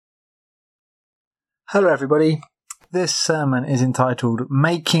Hello everybody. This sermon is entitled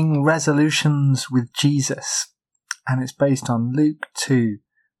Making Resolutions with Jesus, and it's based on Luke 2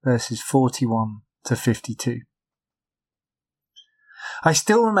 verses 41 to 52. I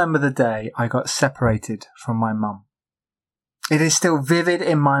still remember the day I got separated from my mum. It is still vivid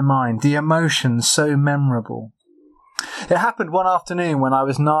in my mind, the emotions so memorable. It happened one afternoon when I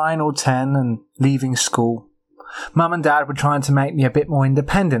was 9 or 10 and leaving school. Mum and Dad were trying to make me a bit more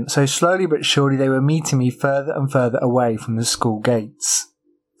independent, so slowly but surely they were meeting me further and further away from the school gates.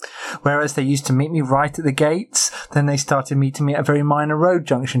 Whereas they used to meet me right at the gates, then they started meeting me at a very minor road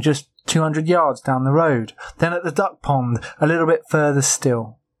junction just 200 yards down the road, then at the duck pond a little bit further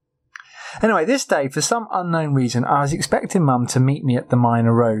still. Anyway, this day, for some unknown reason, I was expecting Mum to meet me at the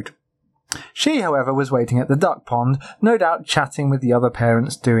minor road. She, however, was waiting at the duck pond, no doubt chatting with the other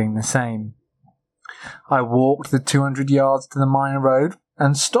parents doing the same. I walked the 200 yards to the minor road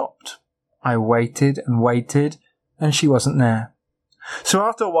and stopped. I waited and waited, and she wasn't there. So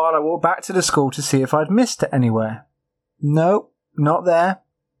after a while I walked back to the school to see if I'd missed it anywhere. Nope, not there.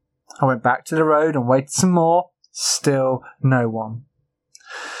 I went back to the road and waited some more. Still no one.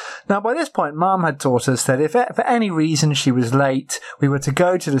 Now by this point Mum had taught us that if for any reason she was late, we were to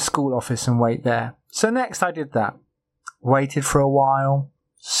go to the school office and wait there. So next I did that. Waited for a while.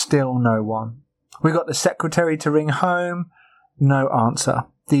 Still no one. We got the secretary to ring home. No answer.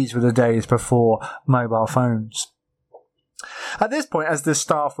 These were the days before mobile phones. At this point, as the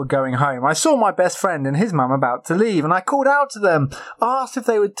staff were going home, I saw my best friend and his mum about to leave, and I called out to them, asked if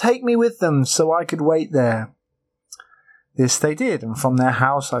they would take me with them so I could wait there. This they did, and from their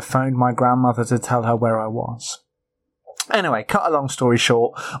house I phoned my grandmother to tell her where I was. Anyway, cut a long story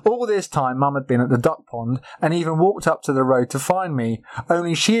short, all this time Mum had been at the duck pond and even walked up to the road to find me,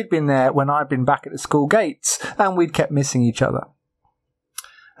 only she had been there when I'd been back at the school gates, and we'd kept missing each other.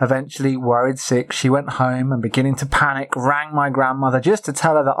 Eventually, worried sick, she went home and, beginning to panic, rang my grandmother just to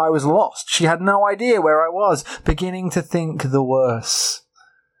tell her that I was lost. She had no idea where I was, beginning to think the worst.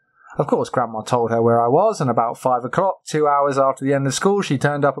 Of course, Grandma told her where I was, and about 5 o'clock, 2 hours after the end of school, she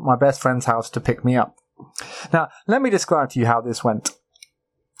turned up at my best friend's house to pick me up. Now, let me describe to you how this went.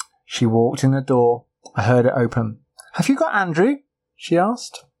 She walked in the door. I heard it open. "Have you got Andrew?" she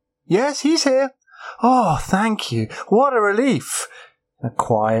asked. "Yes, he's here." "Oh, thank you. What a relief." A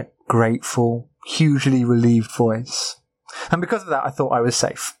quiet, grateful, hugely relieved voice. And because of that, I thought I was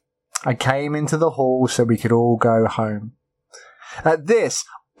safe. I came into the hall so we could all go home. At this,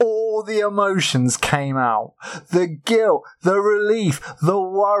 all the emotions came out. The guilt, the relief, the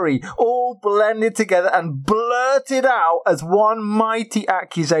worry, all blended together and blurted out as one mighty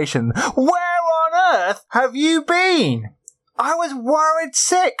accusation. "Where on earth have you been? I was worried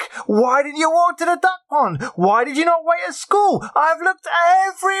sick. Why did you walk to the duck pond? Why did you not wait at school? I've looked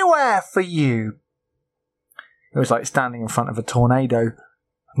everywhere for you." It was like standing in front of a tornado.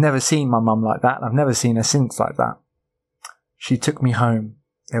 I've never seen my mum like that, and I've never seen her since like that. She took me home.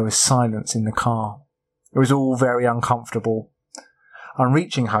 There was silence in the car. It was all very uncomfortable. On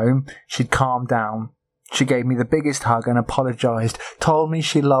reaching home, she'd calmed down. She gave me the biggest hug and apologised, told me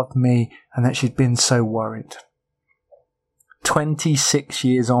she loved me and that she'd been so worried. 26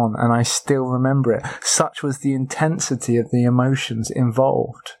 years on, and I still remember it. Such was the intensity of the emotions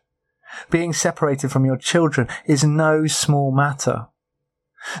involved. Being separated from your children is no small matter.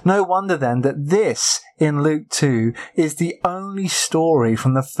 No wonder then that this, in Luke 2, is the only story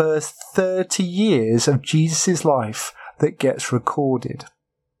from the first 30 years of Jesus' life that gets recorded.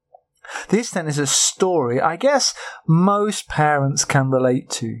 This then is a story I guess most parents can relate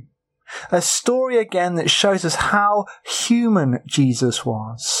to. A story again that shows us how human Jesus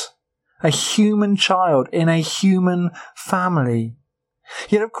was. A human child in a human family.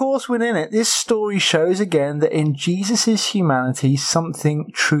 Yet of course within it, this story shows again that in Jesus' humanity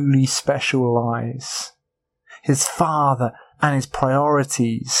something truly special lies. His Father and his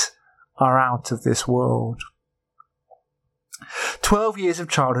priorities are out of this world. 12 years of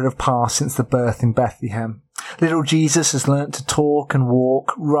childhood have passed since the birth in Bethlehem. Little Jesus has learnt to talk and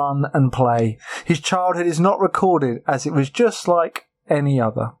walk, run and play. His childhood is not recorded as it was just like any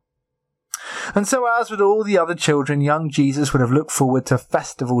other. And so as with all the other children, young Jesus would have looked forward to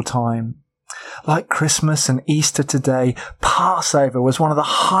festival time. Like Christmas and Easter today, Passover was one of the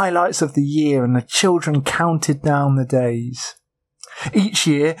highlights of the year, and the children counted down the days. Each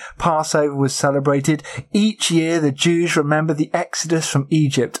year, Passover was celebrated. Each year, the Jews remembered the exodus from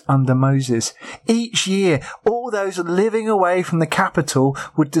Egypt under Moses. Each year, all those living away from the capital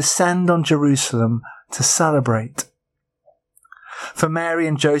would descend on Jerusalem to celebrate. For Mary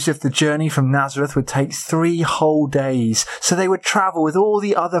and Joseph, the journey from Nazareth would take 3 whole days, so they would travel with all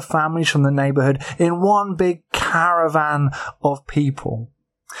the other families from the neighbourhood in one big caravan of people.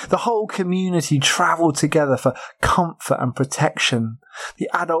 The whole community travelled together for comfort and protection. The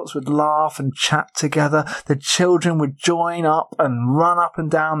adults would laugh and chat together. The children would join up and run up and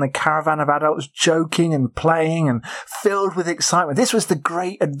down the caravan of adults, joking and playing and filled with excitement. This was the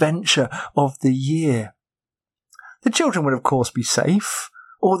great adventure of the year. The children would, of course, be safe.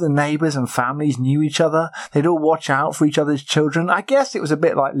 All the neighbours and families knew each other. They'd all watch out for each other's children. I guess it was a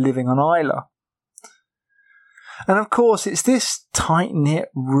bit like living on Isla. And of course, it's this tight-knit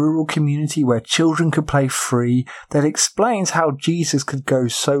rural community where children could play free that explains how Jesus could go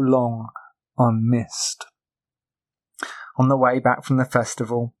so long unmissed. On the way back from the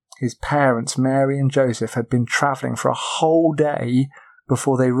festival, his parents, Mary and Joseph, had been travelling for a whole day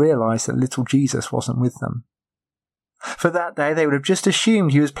before they realised that little Jesus wasn't with them. For that day, they would have just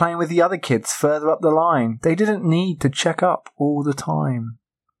assumed he was playing with the other kids further up the line. They didn't need to check up all the time.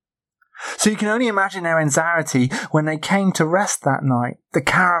 So you can only imagine their anxiety when they came to rest that night. The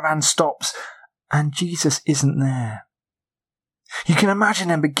caravan stops and Jesus isn't there. You can imagine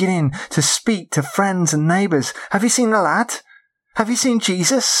them beginning to speak to friends and neighbours. Have you seen the lad? Have you seen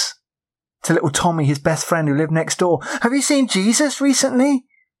Jesus? To little Tommy, his best friend who lived next door. Have you seen Jesus recently?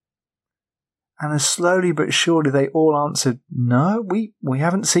 And as slowly but surely they all answered, no, we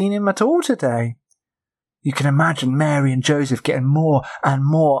haven't seen him at all today. You can imagine Mary and Joseph getting more and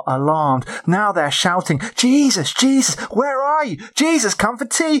more alarmed. Now they're shouting, Jesus, Jesus, where are you? Jesus, come for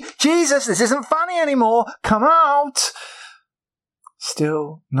tea. Jesus, this isn't funny anymore. Come out.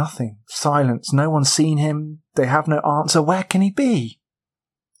 Still nothing. Silence. No one's seen him. They have no answer. Where can he be?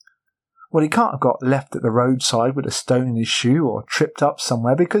 Well, he can't have got left at the roadside with a stone in his shoe or tripped up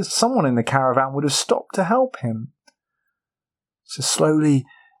somewhere because someone in the caravan would have stopped to help him. So slowly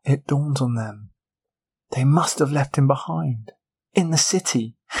it dawns on them. They must have left him behind, in the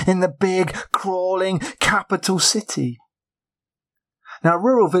city, in the big, crawling capital city. Now,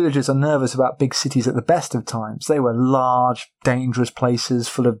 rural villagers are nervous about big cities at the best of times. They were large, dangerous places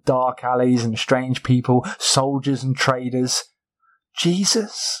full of dark alleys and strange people, soldiers and traders.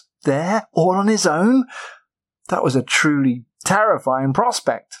 Jesus, there, all on his own? That was a truly terrifying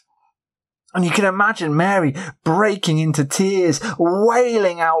prospect. And you can imagine Mary breaking into tears,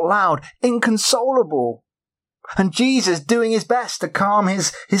 wailing out loud, inconsolable. And Jesus doing his best to calm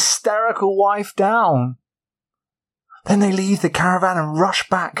his hysterical wife down. Then they leave the caravan and rush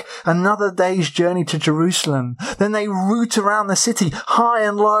back, another day's journey to Jerusalem. Then they route around the city, high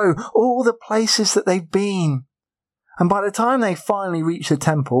and low, all the places that they've been. And by the time they finally reach the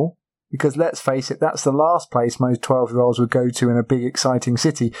temple, because let's face it, that's the last place most 12-year-olds would go to in a big, exciting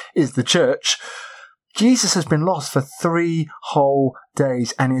city, is the church. Jesus has been lost for 3 whole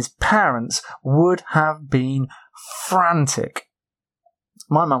days, and his parents would have been frantic.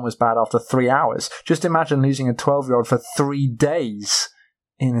 My mum was bad after 3 hours. Just imagine losing a 12-year-old for 3 days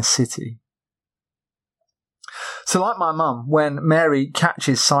in a city. So like my mum, when Mary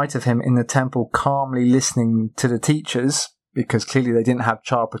catches sight of him in the temple calmly listening to the teachers, because clearly they didn't have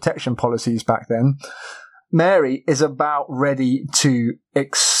child protection policies back then, Mary is about ready to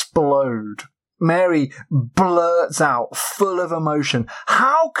explode. Mary blurts out, full of emotion,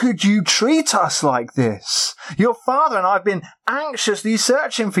 "How could you treat us like this? Your father and I have been anxiously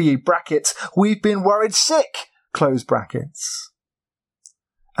searching for you," brackets, "we've been worried sick," close brackets.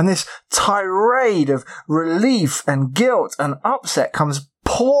 And this tirade of relief and guilt and upset comes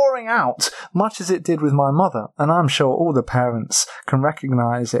pouring out, much as it did with my mother, and I'm sure all the parents can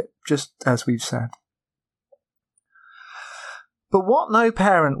recognise it, just as we've said. But what no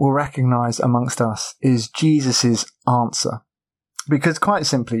parent will recognise amongst us is Jesus' answer, because quite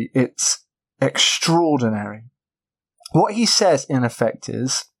simply, it's extraordinary. What he says, in effect,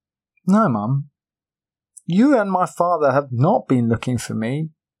 is, "No, Mum, you and my father have not been looking for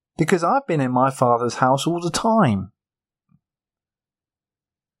me, because I've been in my father's house all the time."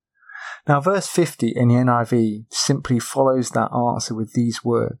 Now, verse 50 in the NIV simply follows that answer with these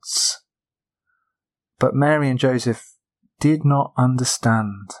words. But Mary and Joseph did not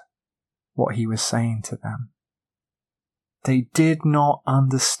understand what he was saying to them. They did not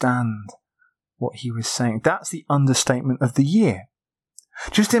understand what he was saying. That's the understatement of the year.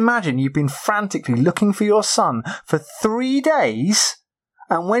 Just imagine you've been frantically looking for your son for 3 days,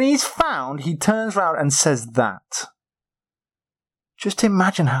 and when he's found, he turns around and says that. Just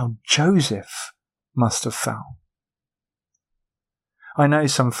imagine how Joseph must have felt. I know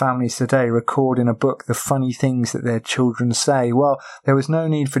some families today record in a book the funny things that their children say. Well, there was no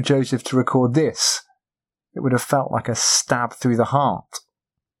need for Joseph to record this. It would have felt like a stab through the heart.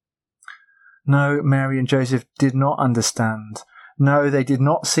 No, Mary and Joseph did not understand. No, they did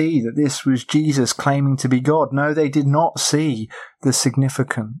not see that this was Jesus claiming to be God. No, they did not see the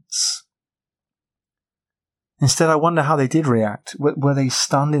significance. Instead, I wonder how they did react. Were they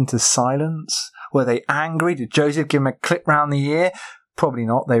stunned into silence? Were they angry? Did Joseph give them a clip round the ear? Probably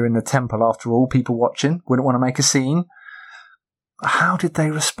not. They were in the temple after all, people watching. Wouldn't want to make a scene. How did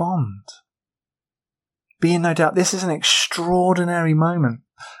they respond? Be in no doubt, this is an extraordinary moment.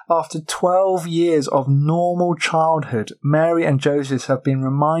 After 12 years of normal childhood, Mary and Joseph have been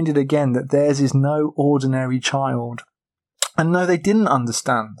reminded again that theirs is no ordinary child. And no, they didn't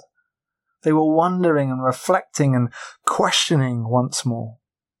understand. They were wondering and reflecting and questioning once more.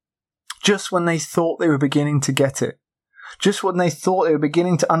 Just when they thought they were beginning to get it, just when they thought they were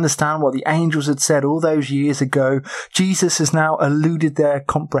beginning to understand what the angels had said all those years ago, Jesus has now eluded their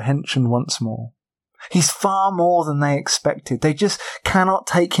comprehension once more. He's far more than they expected. They just cannot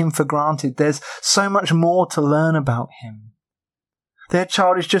take him for granted. There's so much more to learn about him. Their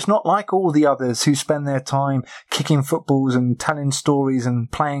child is just not like all the others who spend their time kicking footballs and telling stories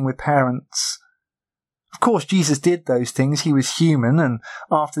and playing with parents. Of course, Jesus did those things. He was human, and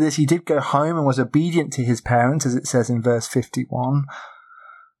after this he did go home and was obedient to his parents, as it says in verse 51.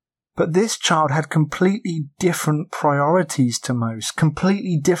 But this child had completely different priorities to most,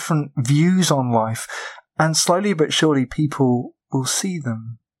 completely different views on life, and slowly but surely people will see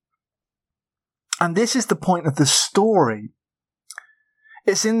them. And this is the point of the story.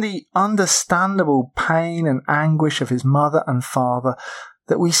 It's in the understandable pain and anguish of his mother and father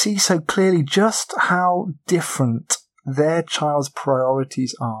that we see so clearly just how different their child's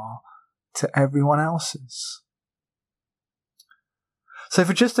priorities are to everyone else's. So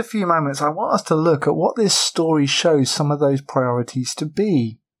for just a few moments, I want us to look at what this story shows some of those priorities to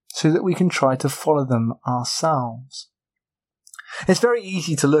be, so that we can try to follow them ourselves. It's very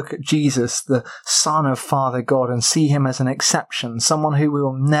easy to look at Jesus, the Son of Father God, and see him as an exception, someone who we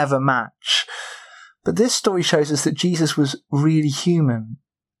will never match. But this story shows us that Jesus was really human,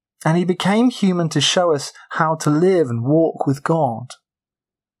 and he became human to show us how to live and walk with God.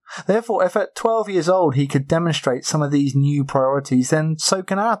 Therefore, if at 12 years old he could demonstrate some of these new priorities, then so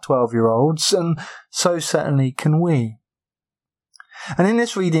can our 12-year-olds, and so certainly can we. And in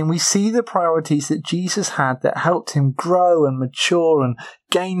this reading, we see the priorities that Jesus had that helped him grow and mature and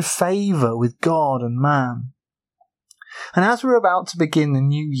gain favour with God and man. And as we're about to begin the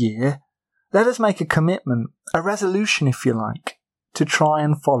new year, let us make a commitment, a resolution if you like, to try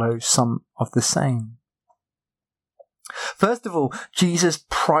and follow some of the same. First of all, Jesus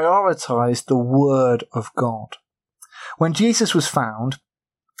prioritized the Word of God. When Jesus was found,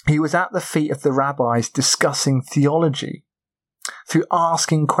 he was at the feet of the rabbis discussing theology. Through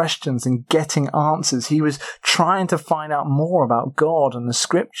asking questions and getting answers, he was trying to find out more about God and the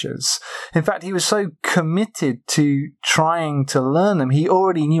Scriptures. In fact, he was so committed to trying to learn them, he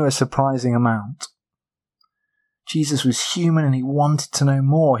already knew a surprising amount. Jesus was human and he wanted to know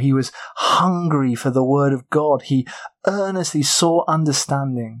more. He was hungry for the Word of God. He earnestly sought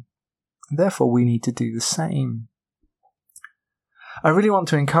understanding. Therefore, we need to do the same. I really want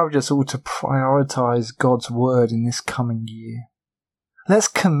to encourage us all to prioritize God's Word in this coming year. Let's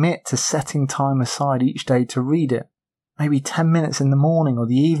commit to setting time aside each day to read it. Maybe 10 minutes in the morning or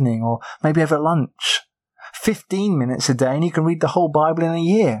the evening, or maybe over lunch. 15 minutes a day and you can read the whole Bible in a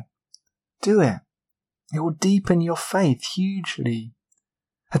year. Do it. It will deepen your faith hugely.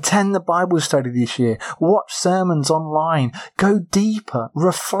 Attend the Bible study this year. Watch sermons online. Go deeper.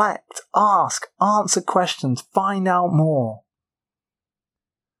 Reflect. Ask. Answer questions. Find out more.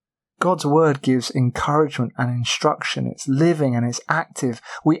 God's Word gives encouragement and instruction. It's living and it's active.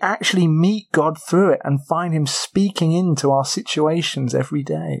 We actually meet God through it and find him speaking into our situations every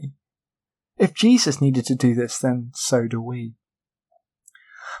day. If Jesus needed to do this, then so do we.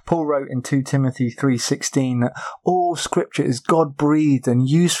 Paul wrote in 2 Timothy 3:16 that all Scripture is God-breathed and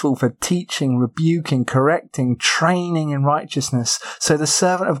useful for teaching, rebuking, correcting, training in righteousness, so the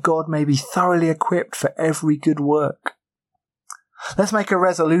servant of God may be thoroughly equipped for every good work. Let's make a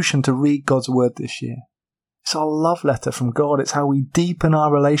resolution to read God's Word this year. It's our love letter from God. It's how we deepen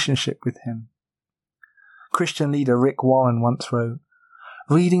our relationship with him. Christian leader Rick Warren once wrote,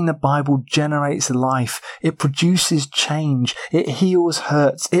 "Reading the Bible generates life. It produces change. It heals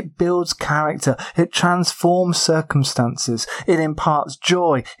hurts. It builds character. It transforms circumstances. It imparts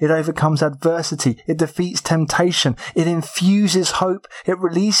joy. It overcomes adversity. It defeats temptation. It infuses hope. It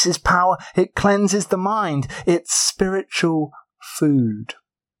releases power. It cleanses the mind. It's spiritual food."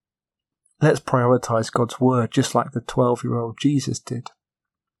 Let's prioritize God's Word just like the 12-year-old Jesus did.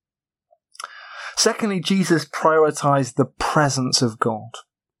 Secondly, Jesus prioritized the presence of God.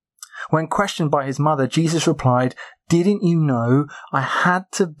 When questioned by his mother, Jesus replied, "Didn't you know I had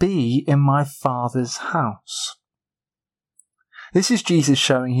to be in my Father's house?" This is Jesus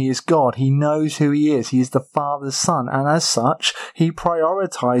showing he is God. He knows who he is. He is the Father's Son, and as such, he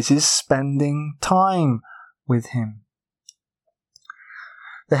prioritizes spending time with him.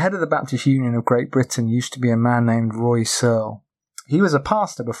 The head of the Baptist Union of Great Britain used to be a man named Roy Searle. He was a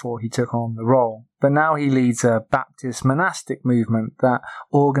pastor before he took on the role, but now he leads a Baptist monastic movement that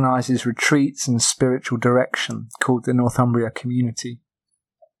organises retreats and spiritual direction called the Northumbria Community.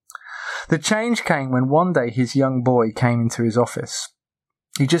 The change came when one day his young boy came into his office.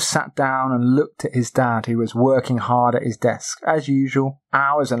 He just sat down and looked at his dad, who was working hard at his desk, as usual,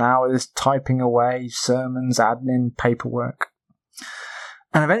 hours and hours typing away, sermons, admin, paperwork.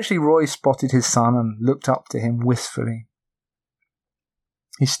 And eventually Roy spotted his son and looked up to him wistfully.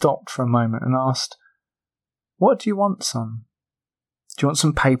 He stopped for a moment and asked, "What do you want, son? Do you want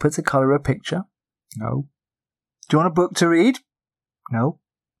some paper to colour a picture?" "No." "Do you want a book to read?" "No."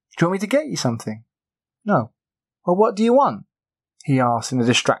 "Do you want me to get you something?" "No." "Well, what do you want?" he asked in a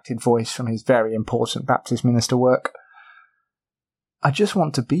distracted voice from his very important Baptist minister work. "I just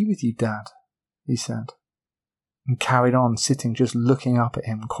want to be with you, Dad," he said, and carried on sitting just looking up at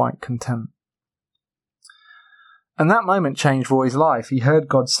him quite content. And that moment changed Roy's life. He heard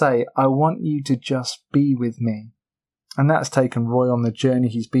God say, "I want you to just be with me." And that's taken Roy on the journey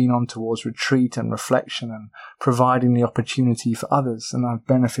he's been on towards retreat and reflection and providing the opportunity for others, and I've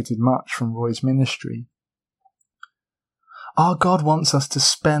benefited much from Roy's ministry. Our God wants us to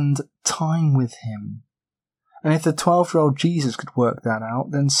spend time with him. And if the 12-year-old Jesus could work that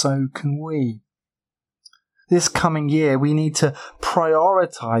out, then so can we. This coming year, we need to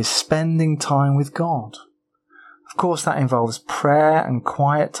prioritise spending time with God. Of course, that involves prayer and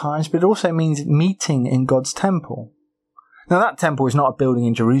quiet times, but it also means meeting in God's temple. Now, that temple is not a building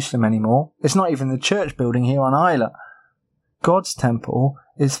in Jerusalem anymore. It's not even the church building here on Isla. God's temple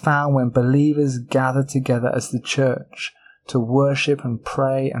is found when believers gather together as the church to worship and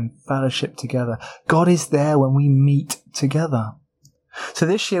pray and fellowship together. God is there when we meet together. So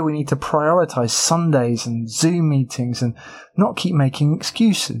this year we need to prioritise Sundays and Zoom meetings and not keep making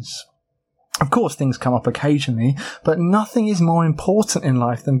excuses. Of course, things come up occasionally, but nothing is more important in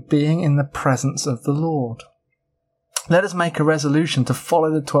life than being in the presence of the Lord. Let us make a resolution to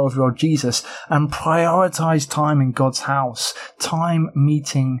follow the 12-year-old Jesus and prioritise time in God's house, time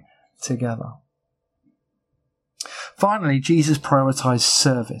meeting together. Finally, Jesus prioritised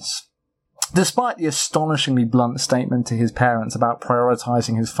service. Despite the astonishingly blunt statement to his parents about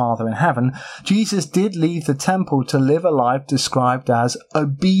prioritising his Father in heaven, Jesus did leave the temple to live a life described as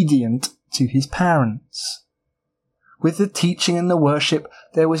obedient to his parents. With the teaching and the worship,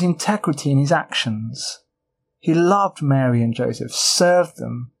 there was integrity in his actions. He loved Mary and Joseph, served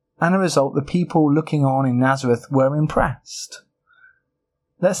them, and as a result, the people looking on in Nazareth were impressed.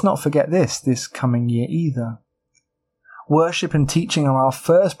 Let's not forget this coming year either. Worship and teaching are our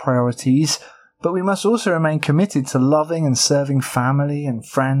first priorities, but we must also remain committed to loving and serving family and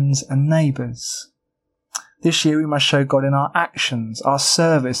friends and neighbours. This year we must show God in our actions, our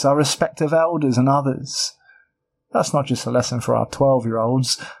service, our respect of elders and others. That's not just a lesson for our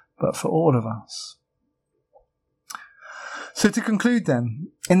 12-year-olds, but for all of us. So to conclude then,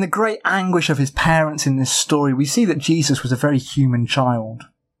 in the great anguish of his parents in this story, we see that Jesus was a very human child.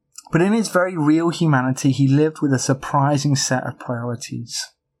 But in his very real humanity, he lived with a surprising set of priorities.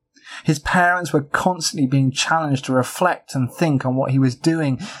 His parents were constantly being challenged to reflect and think on what he was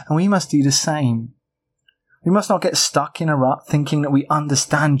doing, and we must do the same. We must not get stuck in a rut thinking that we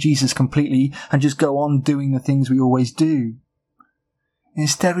understand Jesus completely and just go on doing the things we always do.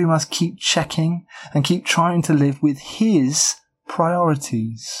 Instead, we must keep checking and keep trying to live with his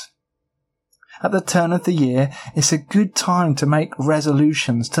priorities. At the turn of the year, it's a good time to make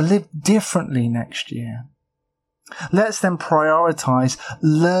resolutions to live differently next year. Let's then prioritise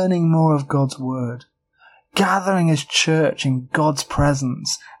learning more of God's Word, gathering as church in God's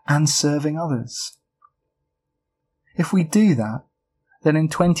presence, and serving others. If we do that, then in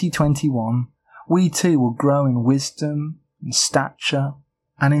 2021, we too will grow in wisdom and stature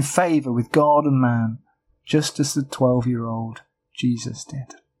and in favour with God and man, just as the 12-year-old Jesus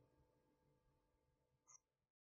did.